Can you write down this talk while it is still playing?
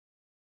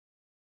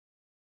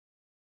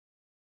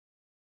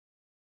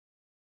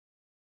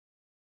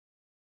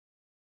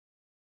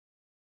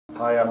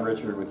Hi, I'm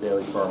Richard with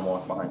Daily Farm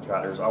Walk Behind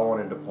Tractors. I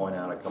wanted to point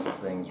out a couple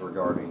things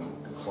regarding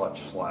clutch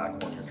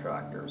slack on your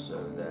tractor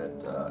so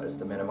that it's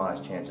to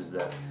minimize chances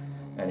that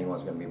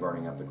anyone's going to be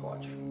burning up the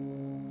clutch.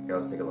 Okay,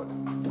 let's take a look.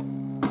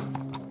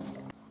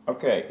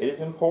 Okay, it is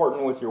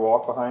important with your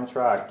walk behind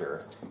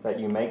tractor that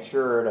you make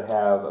sure to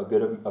have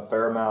a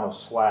fair amount of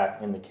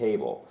slack in the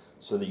cable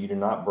so that you do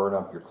not burn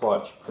up your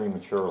clutch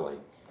prematurely.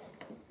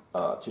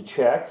 To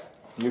check,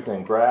 you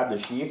can grab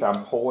the sheath.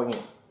 I'm pulling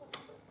it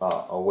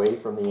away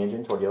from the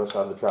engine toward the other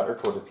side of the tractor,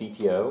 toward the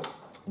PTO,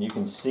 and you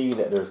can see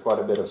that there's quite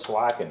a bit of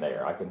slack in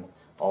there. I can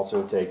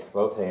also take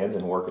both hands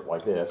and work it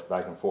like this,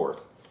 back and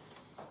forth.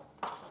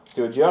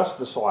 To adjust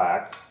the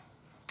slack,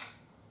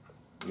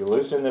 you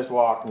loosen this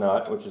lock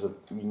nut, which is you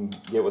can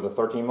get with a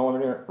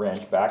 13mm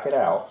wrench, back it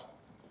out.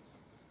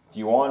 If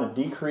you want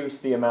to decrease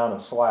the amount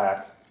of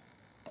slack,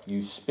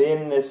 you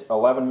spin this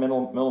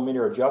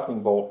 11mm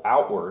adjusting bolt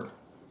outward,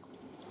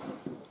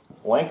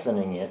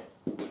 lengthening it,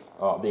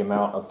 the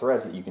amount of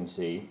threads that you can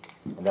see,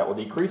 and that will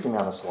decrease the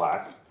amount of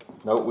slack.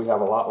 Note we have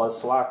a lot less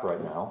slack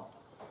right now.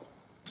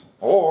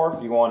 Or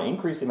if you want to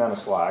increase the amount of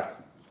slack,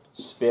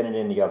 spin it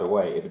in the other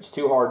way. If it's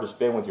too hard to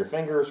spin with your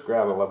fingers,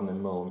 grab an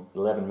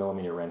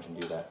 11mm wrench and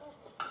do that.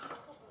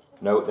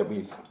 Note that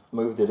we've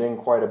moved it in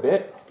quite a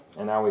bit,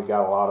 and now we've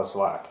got a lot of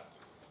slack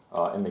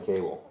in the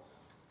cable.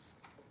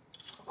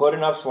 Put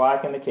enough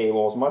slack in the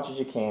cable, as much as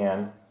you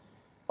can,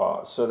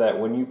 so that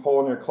when you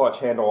pull in your clutch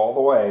handle all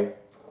the way,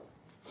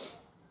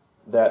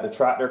 that the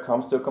tractor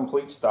comes to a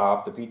complete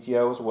stop, the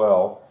PTO as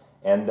well,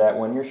 and that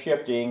when you're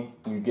shifting,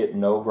 you get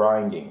no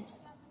grinding.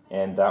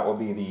 And that will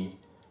be the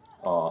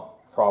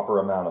proper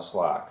amount of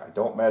slack. I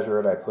don't measure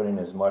it, I put in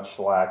as much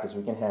slack as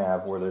we can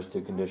have where those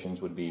two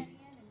conditions would be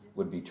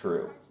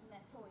true.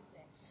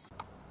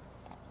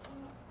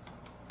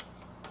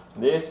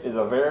 This is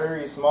a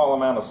very small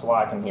amount of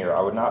slack in here.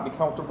 I would not be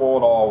comfortable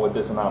at all with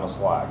this amount of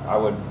slack. I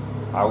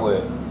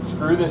would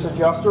screw this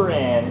adjuster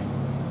in.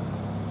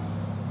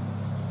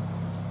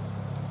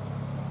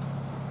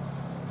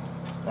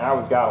 Now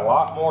we've got a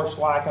lot more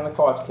slack in the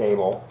clutch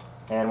cable,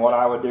 and what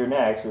I would do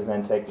next is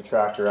then take the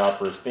tractor out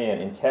for a spin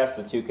and test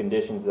the two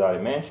conditions that I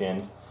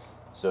mentioned,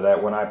 so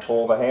that when I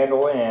pull the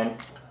handle in,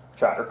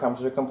 tractor comes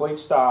to a complete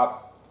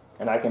stop,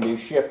 and I can do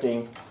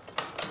shifting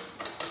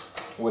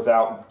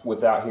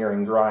without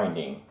hearing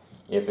grinding.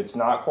 If it's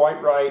not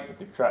quite right, if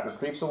the tractor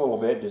creeps a little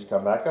bit, just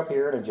come back up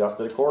here and adjust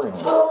it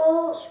accordingly.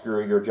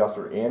 Screw your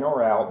adjuster in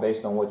or out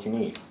based on what you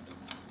need.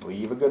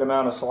 Leave a good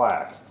amount of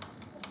slack,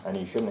 and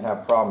you shouldn't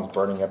have problems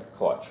burning up your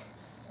clutch,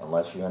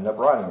 unless you end up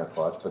riding your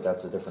clutch, but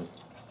that's a different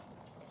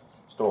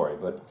story.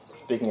 But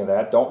speaking of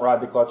that, don't ride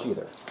the clutch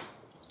either.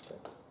 Okay.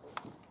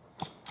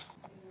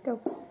 Go.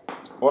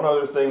 One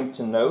other thing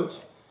to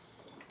note,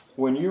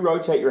 when you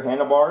rotate your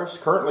handlebars,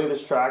 currently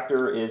this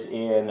tractor is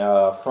in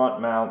front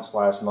mount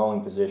 /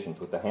 mowing positions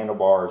with the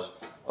handlebars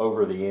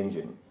over the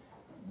engine.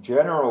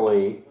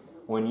 Generally,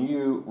 when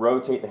you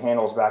rotate the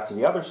handles back to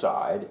the other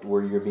side,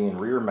 where you're being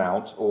rear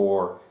mount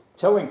or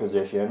tilling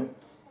position,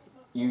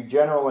 you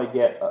generally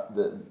get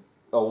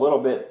a little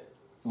bit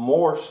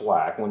more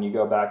slack when you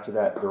go back to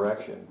that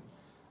direction.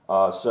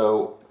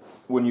 So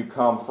when you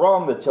come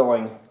from the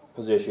tilling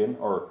position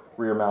or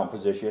rear mount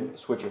position,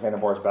 switch your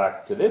handlebars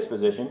back to this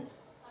position,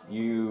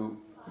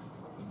 you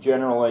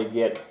generally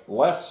get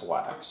less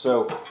slack.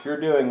 So if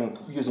you're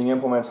using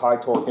implements, high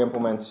torque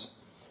implements,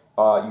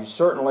 you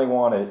certainly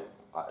want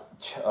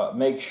to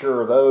make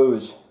sure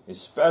those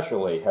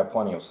especially have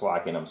plenty of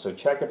slack in them. So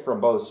check it from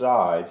both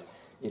sides.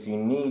 If you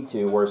need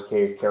to, worst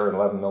case, carry an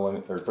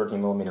 11mm or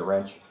 13mm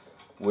wrench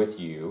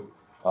with you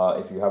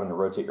if you're having to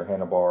rotate your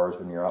handlebars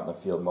when you're out in the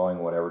field mowing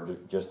or whatever,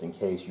 just in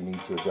case you need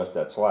to adjust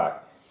that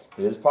slack.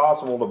 It is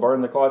possible to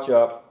burn the clutch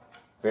up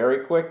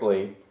very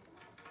quickly,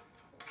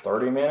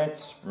 30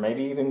 minutes,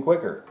 maybe even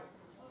quicker,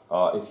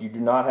 if you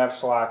do not have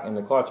slack in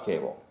the clutch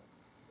cable.